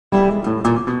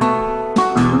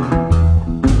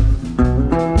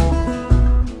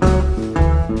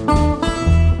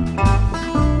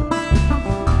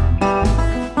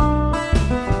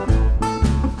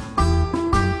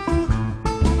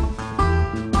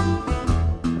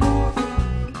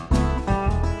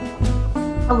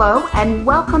Hello, and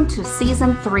welcome to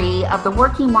Season 3 of the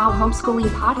Working While Homeschooling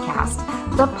podcast,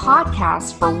 the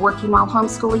podcast for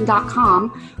workingwhilehomeschooling.com,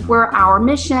 where our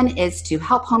mission is to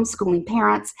help homeschooling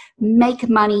parents make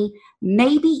money,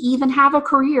 maybe even have a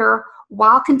career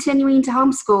while continuing to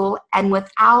homeschool and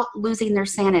without losing their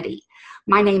sanity.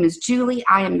 My name is Julie.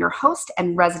 I am your host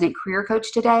and resident career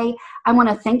coach today. I want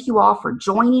to thank you all for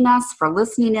joining us, for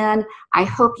listening in. I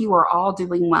hope you are all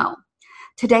doing well.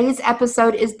 Today's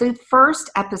episode is the first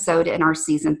episode in our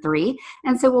Season 3,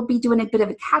 and so we'll be doing a bit of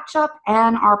a catch-up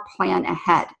and our plan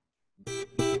ahead.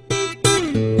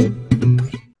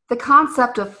 The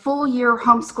concept of full-year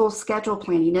homeschool schedule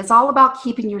planning is all about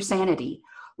keeping your sanity.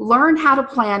 Learn how to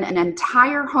plan an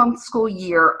entire homeschool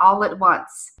year all at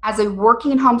once. As a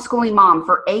working homeschooling mom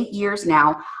for 8 years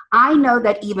now, I know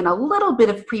that even a little bit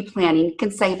of pre-planning can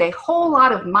save a whole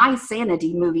lot of my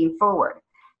sanity moving forward.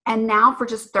 And now for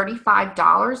just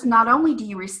 $35, not only do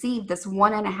you receive this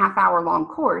 1.5 hour long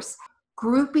course,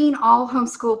 grouping all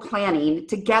homeschool planning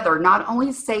together not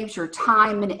only saves your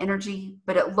time and energy,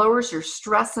 but it lowers your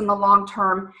stress in the long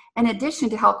term, in addition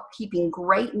to help keeping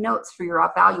great notes for your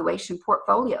evaluation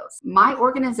portfolios. My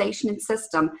organization and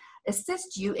system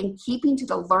assists you in keeping to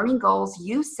the learning goals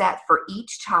you set for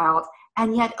each child,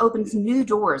 and yet opens new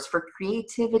doors for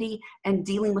creativity and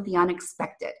dealing with the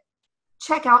unexpected.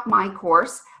 Check out my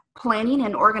course, Planning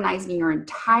and Organizing Your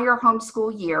Entire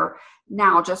Homeschool Year,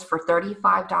 now just for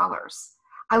 $35.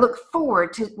 I look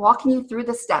forward to walking you through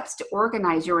the steps to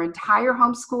organize your entire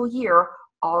homeschool year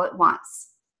all at once.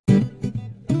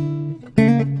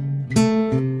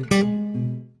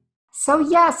 So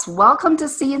yes, welcome to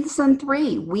Season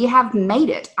 3. We have made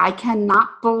it. I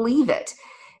cannot believe it.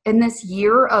 In this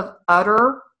year of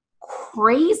utter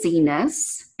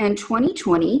craziness in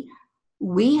 2020,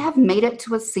 we have made it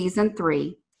to a Season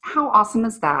 3. How awesome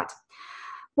is that?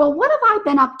 Well, what have I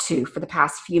been up to for the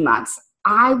past few months?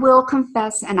 I will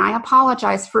confess, and I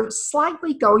apologize for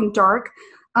slightly going dark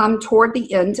toward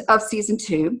the end of Season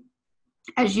 2.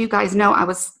 As you guys know, I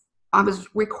was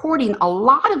recording a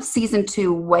lot of Season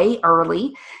 2 way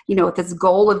early, with this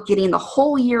goal of getting the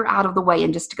whole year out of the way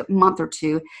in just a month or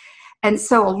two. And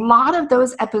so a lot of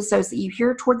those episodes that you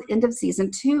hear toward the end of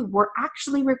Season 2 were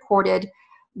actually recorded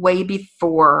way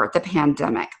before the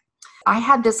pandemic. I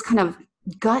had this kind of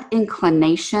gut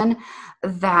inclination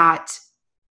that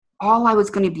all I was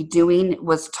going to be doing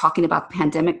was talking about the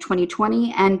pandemic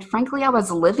 2020, and frankly, I was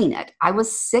living it. I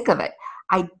was sick of it.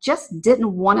 I just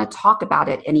didn't want to talk about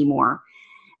it anymore.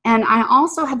 And I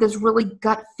also had this really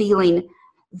gut feeling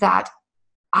that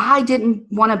I didn't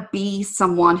want to be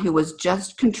someone who was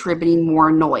just contributing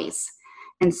more noise.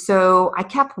 And so I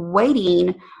kept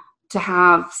waiting to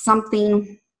have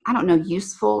something,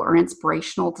 useful or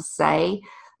inspirational to say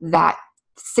that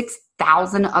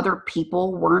 6,000 other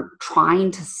people weren't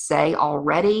trying to say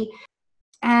already.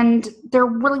 And there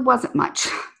really wasn't much,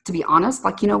 to be honest.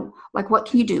 What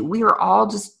can you do? We are all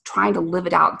just trying to live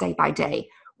it out day by day.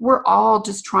 We're all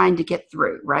just trying to get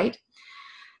through, right?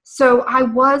 So I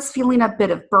was feeling a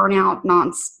bit of burnout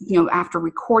after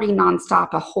recording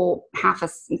nonstop a whole half a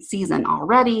season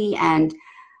already. And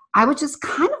I was just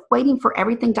kind of waiting for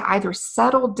everything to either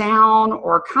settle down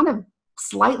or kind of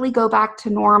slightly go back to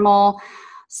normal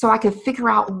so I could figure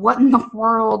out what in the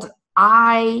world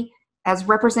I, as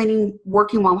representing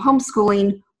Working While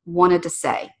Homeschooling, wanted to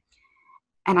say.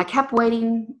 And I kept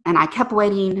waiting, and I kept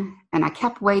waiting, and I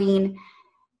kept waiting.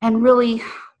 And really,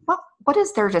 what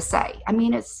is there to say? I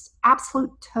mean, it's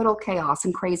absolute total chaos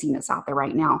and craziness out there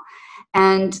right now.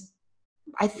 And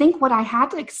I think what I had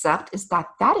to accept is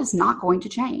that is not going to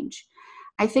change.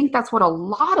 I think that's what a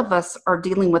lot of us are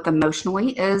dealing with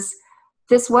emotionally is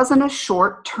this wasn't a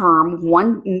short-term,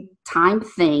 one-time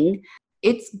thing.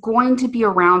 It's going to be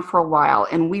around for a while,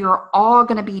 and we are all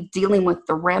going to be dealing with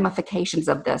the ramifications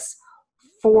of this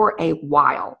for a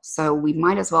while. So we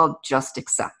might as well just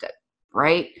accept it,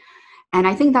 right? And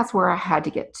I think that's where I had to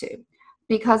get to.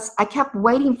 Because I kept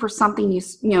waiting for something,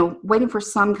 waiting for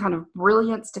some kind of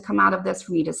brilliance to come out of this,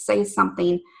 for me to say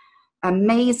something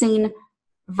amazing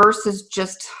versus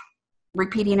just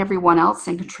repeating everyone else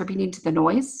and contributing to the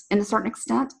noise in a certain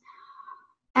extent.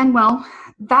 And well,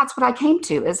 that's what I came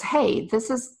to is, hey, this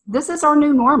is our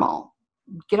new normal.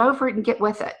 Get over it and get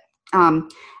with it. I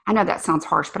know that sounds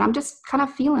harsh, but I'm just kind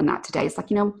of feeling that today. It's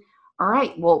like, all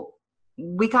right, well,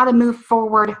 we got to move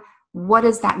forward. What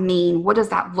does that mean? What does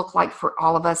that look like for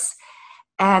all of us?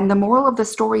 And the moral of the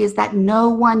story is that no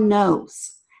one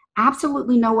knows.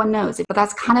 Absolutely no one knows. But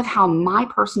that's kind of how my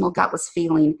personal gut was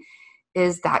feeling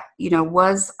is that,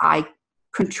 was I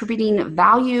contributing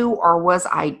value or was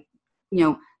I,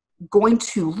 going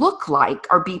to look like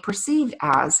or be perceived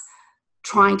as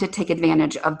trying to take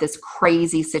advantage of this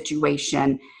crazy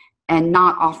situation and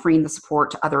not offering the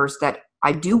support to others that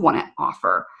I do want to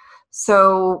offer.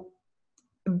 So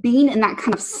being in that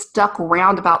kind of stuck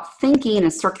roundabout thinking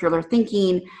and circular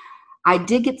thinking, I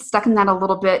did get stuck in that a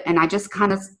little bit, and I just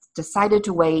kind of decided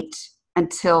to wait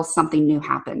until something new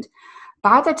happened.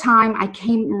 By the time I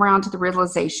came around to the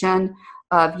realization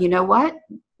of, you know what,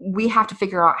 we have to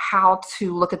figure out how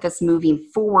to look at this moving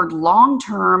forward long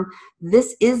term.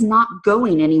 This is not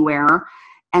going anywhere.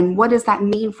 And what does that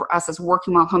mean for us as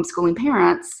working while homeschooling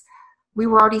parents? We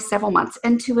were already several months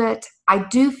into it. I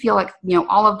do feel like,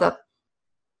 all of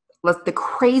the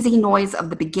crazy noise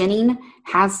of the beginning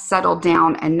has settled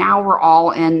down, and now we're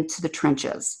all into the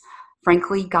trenches.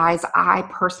 Frankly, guys, I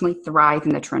personally thrive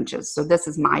in the trenches. So this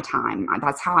is my time.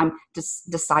 That's how I'm just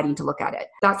deciding to look at it.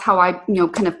 That's how I,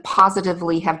 kind of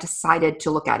positively have decided to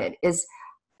look at it, is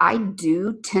I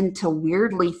do tend to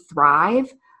weirdly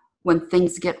thrive when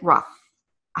things get rough.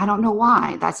 I don't know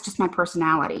why. That's just my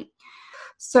personality.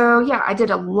 So yeah, I did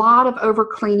a lot of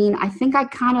overcleaning. I think I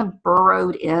kind of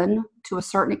burrowed in to a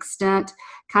certain extent,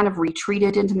 kind of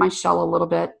retreated into my shell a little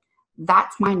bit.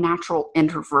 That's my natural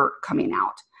introvert coming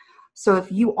out. So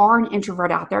if you are an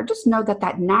introvert out there, just know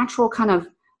that natural kind of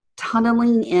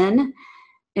tunneling in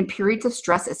periods of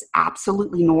stress is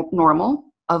absolutely normal.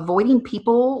 Avoiding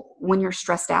people when you're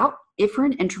stressed out, if you're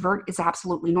an introvert, is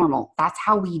absolutely normal. That's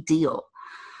how we deal.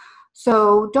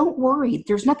 So don't worry.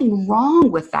 There's nothing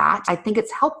wrong with that. I think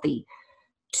it's healthy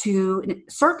to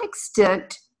a certain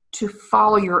extent to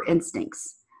follow your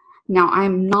instincts. Now,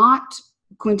 I'm not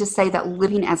going to say that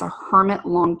living as a hermit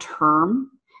long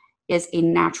term is a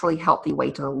naturally healthy way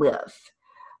to live.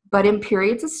 But in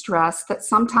periods of stress, that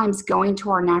sometimes going to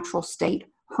our natural state,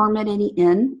 hermiting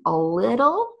in a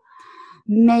little,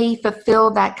 may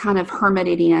fulfill that kind of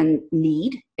hermiting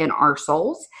need in our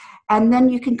souls. And then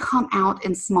you can come out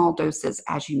in small doses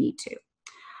as you need to.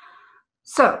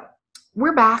 So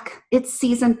we're back. It's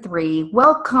season 3.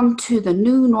 Welcome to the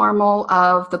new normal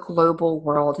of the global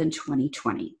world in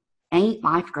 2020. Ain't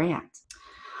life grand?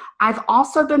 I've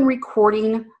also been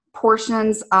recording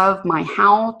portions of my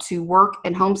How to Work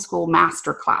and Homeschool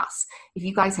Masterclass. If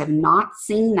you guys have not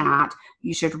seen that,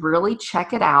 you should really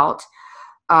check it out.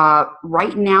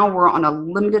 Right now, we're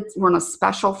on a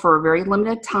special for a very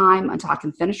limited time until I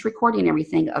can finish recording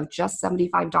everything of just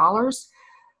 $75,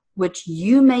 which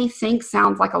you may think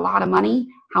sounds like a lot of money.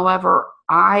 However,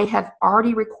 I have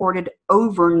already recorded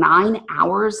over 9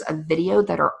 hours of video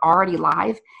that are already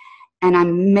live, and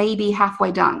I'm maybe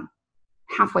halfway done.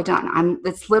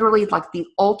 It's literally like the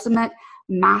ultimate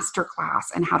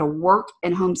masterclass in how to work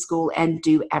and homeschool and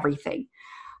do everything.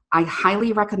 I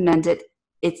highly recommend it.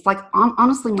 It's like,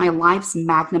 honestly, my life's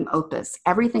magnum opus.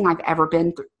 Everything I've ever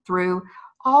been through,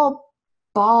 all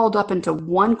balled up into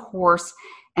one course,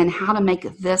 and how to make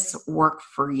this work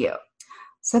for you.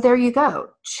 So there you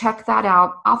go. Check that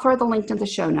out. I'll throw the link in the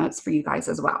show notes for you guys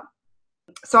as well.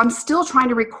 So I'm still trying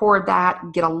to record that,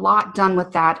 get a lot done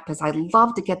with that, because I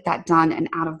love to get that done and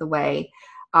out of the way.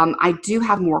 I do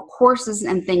have more courses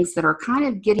and things that are kind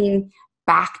of getting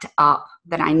backed up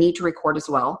that I need to record as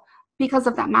well because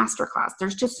of that masterclass.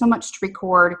 There's just so much to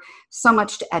record, so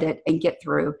much to edit and get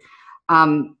through.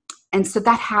 And so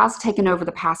that has taken over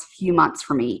the past few months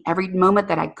for me. Every moment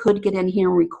that I could get in here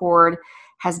and record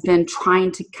has been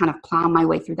trying to kind of plow my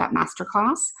way through that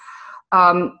masterclass.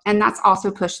 And that's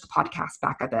also pushed the podcast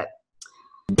back a bit.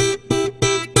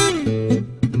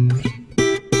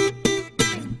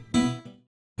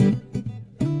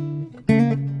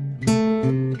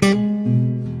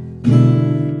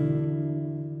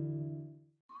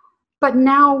 But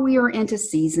now we are into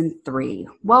season 3.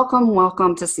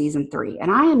 Welcome to season 3.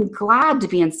 And I am glad to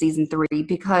be in season 3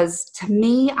 because to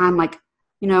me, I'm like,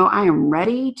 I am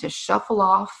ready to shuffle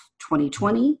off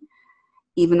 2020.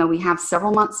 Even though we have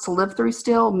several months to live through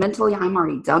still, mentally, I'm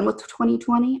already done with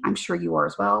 2020. I'm sure you are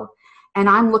as well. And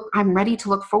I'm ready to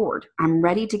look forward. I'm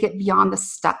ready to get beyond the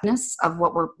stuckness of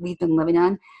what we've been living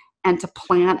in and to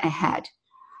plan ahead.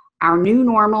 Our new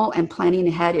normal and planning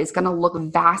ahead is going to look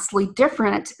vastly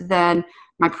different than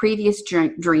my previous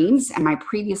dreams and my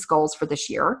previous goals for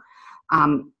this year.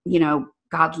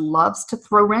 God loves to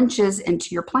throw wrenches into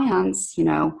your plans,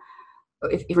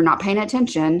 if you're not paying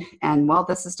attention, and well,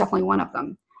 this is definitely one of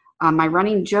them. My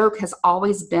running joke has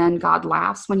always been, God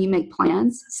laughs when you make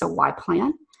plans, so why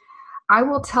plan? I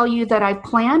will tell you that I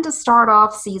plan to start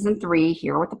off season 3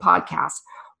 here with the podcast,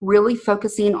 really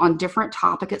focusing on different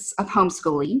topics of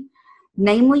homeschooling,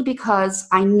 namely because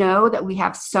I know that we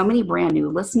have so many brand new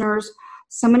listeners,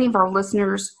 so many of our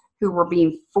listeners who were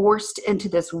being forced into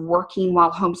this working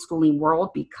while homeschooling world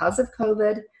because of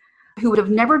COVID. who would have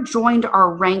never joined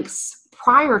our ranks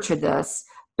prior to this,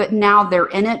 but now they're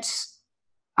in it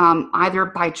either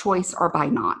by choice or by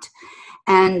not.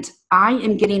 And I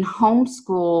am getting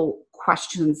homeschool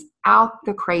questions out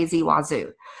the crazy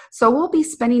wazoo. So we'll be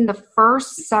spending the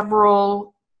first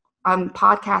several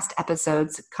podcast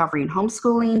episodes covering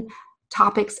homeschooling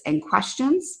topics and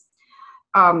questions,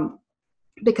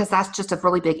 because that's just of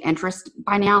really big interest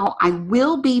by now. I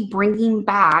will be bringing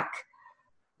back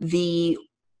the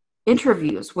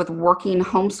interviews with working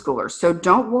homeschoolers. So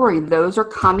don't worry, those are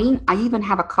coming. I even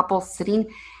have a couple sitting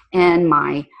in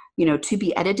my, to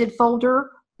be edited folder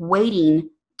waiting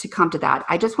to come to that.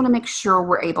 I just want to make sure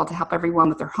we're able to help everyone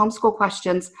with their homeschool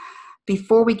questions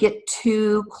before we get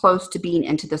too close to being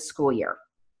into the school year.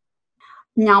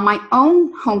 Now, my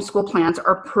own homeschool plans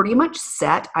are pretty much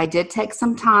set. I did take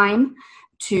some time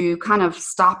to kind of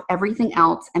stop everything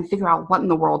else and figure out what in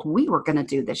the world we were going to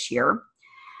do this year.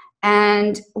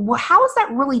 And how is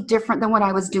that really different than what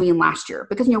I was doing last year?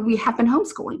 Because, we have been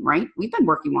homeschooling, right? We've been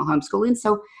working while homeschooling.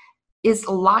 So is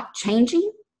a lot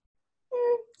changing?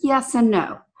 Yes and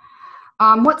no.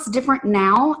 What's different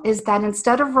now is that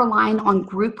instead of relying on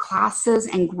group classes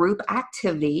and group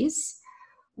activities,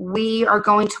 we are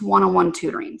going to one-on-one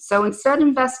tutoring. So instead of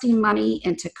investing money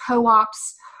into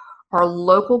co-ops or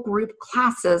local group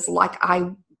classes like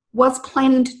I was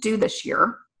planning to do this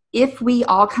year, if we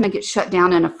all kind of get shut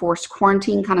down in a forced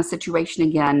quarantine kind of situation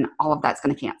again, all of that's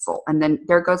going to cancel. And then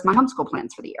there goes my homeschool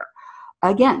plans for the year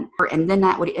again. And then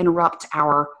that would interrupt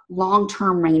our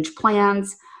long-term range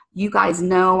plans. You guys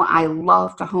know I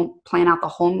love to plan out the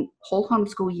whole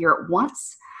homeschool year at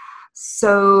once.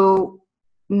 So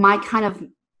my kind of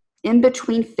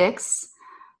in-between fix,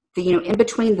 in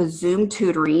between the Zoom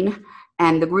tutoring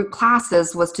and the group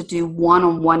classes, was to do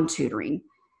one-on-one tutoring.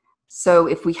 So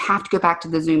if we have to go back to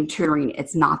the Zoom tutoring,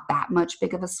 it's not that much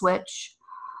big of a switch.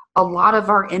 A lot of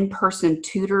our in-person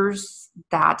tutors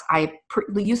that I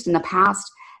used in the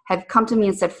past have come to me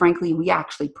and said, frankly, we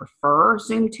actually prefer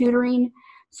Zoom tutoring.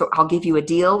 So I'll give you a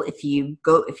deal if you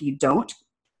don't,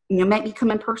 make me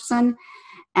come in person.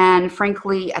 And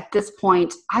frankly, at this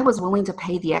point, I was willing to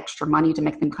pay the extra money to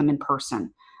make them come in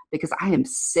person because I am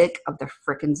sick of the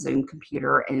frickin' Zoom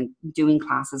computer and doing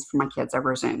classes for my kids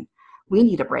over Zoom. We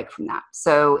need a break from that.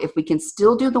 So if we can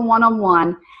still do the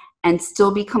one-on-one and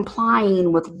still be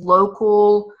complying with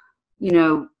local,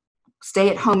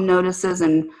 stay-at-home notices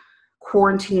and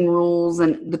quarantine rules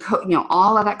and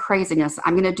all of that craziness,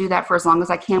 I'm going to do that for as long as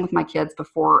I can with my kids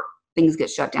before things get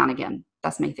shut down again.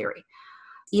 That's my theory.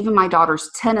 Even my daughter's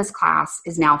tennis class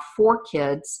is now 4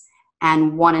 kids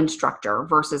and 1 instructor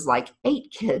versus like 8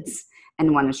 kids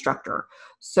and 1 instructor.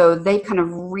 So they've kind of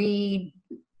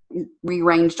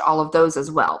rearranged all of those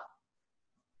as well.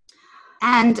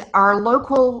 And our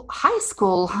local high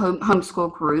school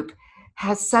homeschool group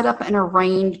has set up and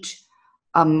arranged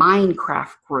a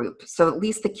Minecraft group. So at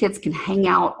least the kids can hang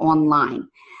out online.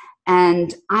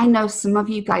 And I know some of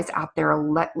you guys out there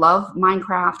love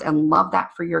Minecraft and love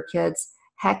that for your kids.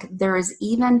 Heck, there is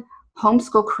even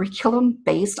homeschool curriculum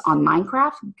based on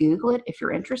Minecraft. Google it if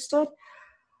you're interested.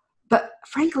 But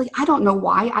frankly, I don't know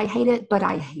why I hate it, but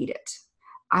I hate it.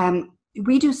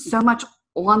 We do so much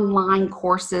online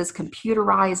courses,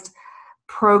 computerized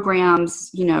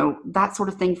programs, that sort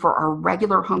of thing for our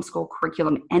regular homeschool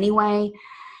curriculum anyway.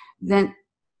 Then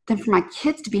for my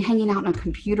kids to be hanging out on a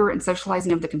computer and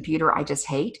socializing over the computer, I just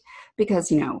hate because,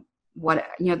 they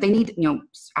need,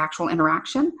 actual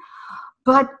interaction.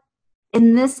 But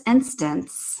in this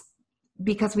instance,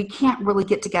 because we can't really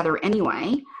get together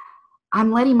anyway,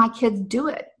 I'm letting my kids do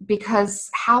it because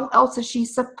how else is she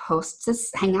supposed to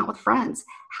hang out with friends?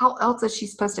 How else is she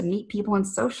supposed to meet people and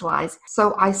socialize?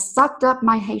 So I sucked up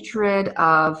my hatred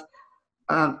of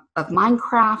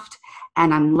Minecraft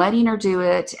and I'm letting her do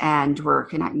it, and we're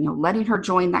letting her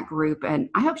join that group, and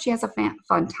I hope she has a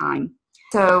fun time.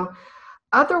 So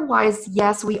otherwise,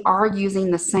 yes, we are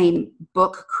using the same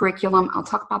book curriculum. I'll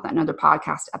talk about that in another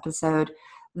podcast episode.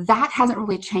 That hasn't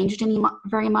really changed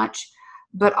very much.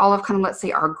 But all of let's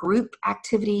say our group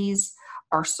activities,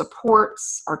 our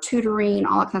supports, our tutoring,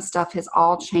 all that kind of stuff has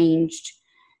all changed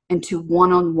into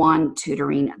one-on-one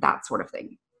tutoring, that sort of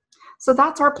thing. So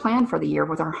that's our plan for the year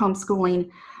with our homeschooling.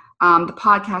 The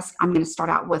podcast, I'm going to start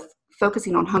out with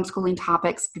focusing on homeschooling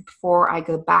topics before I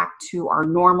go back to our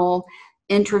normal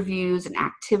interviews and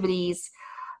activities.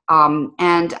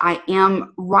 And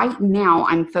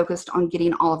I'm focused on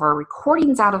getting all of our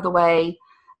recordings out of the way,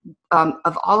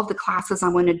 of all of the classes I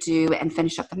want to do and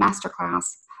finish up the masterclass.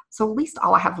 So at least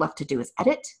all I have left to do is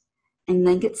edit and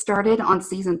then get started on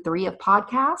season 3 of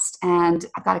podcast. And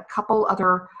I've got a couple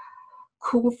other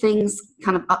cool things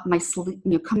kind of up my sleeve,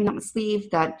 coming up my sleeve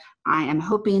that I am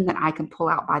hoping that I can pull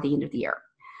out by the end of the year.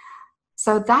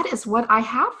 So that is what I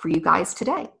have for you guys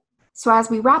today. So as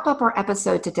we wrap up our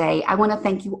episode today, I want to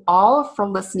thank you all for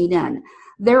listening in.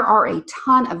 There are a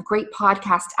ton of great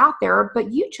podcasts out there,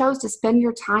 but you chose to spend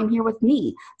your time here with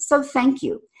me. So thank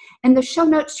you. In the show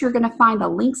notes, you're going to find the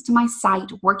links to my site,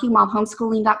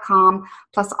 workingwhilehomeschooling.com,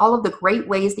 plus all of the great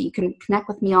ways that you can connect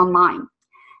with me online.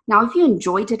 Now, if you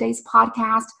enjoyed today's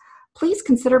podcast, please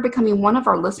consider becoming one of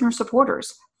our listener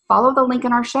supporters. Follow the link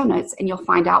in our show notes and you'll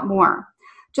find out more.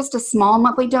 Just a small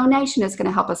monthly donation is going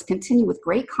to help us continue with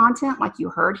great content like you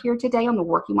heard here today on the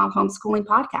Working While Homeschooling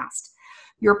podcast.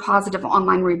 Your positive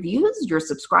online reviews, your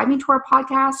subscribing to our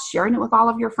podcast, sharing it with all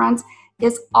of your friends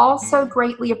is also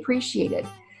greatly appreciated.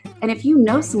 And if you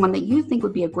know someone that you think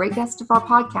would be a great guest of our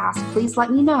podcast, please let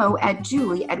me know at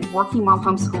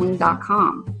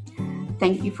julie@workingwhilehomeschooling.com.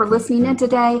 Thank you for listening in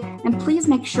today, and please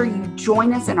make sure you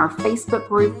join us in our Facebook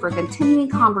group for continuing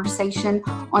conversation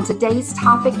on today's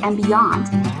topic and beyond.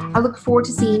 I look forward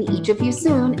to seeing each of you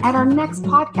soon at our next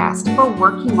podcast for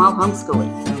Working While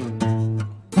Homeschooling.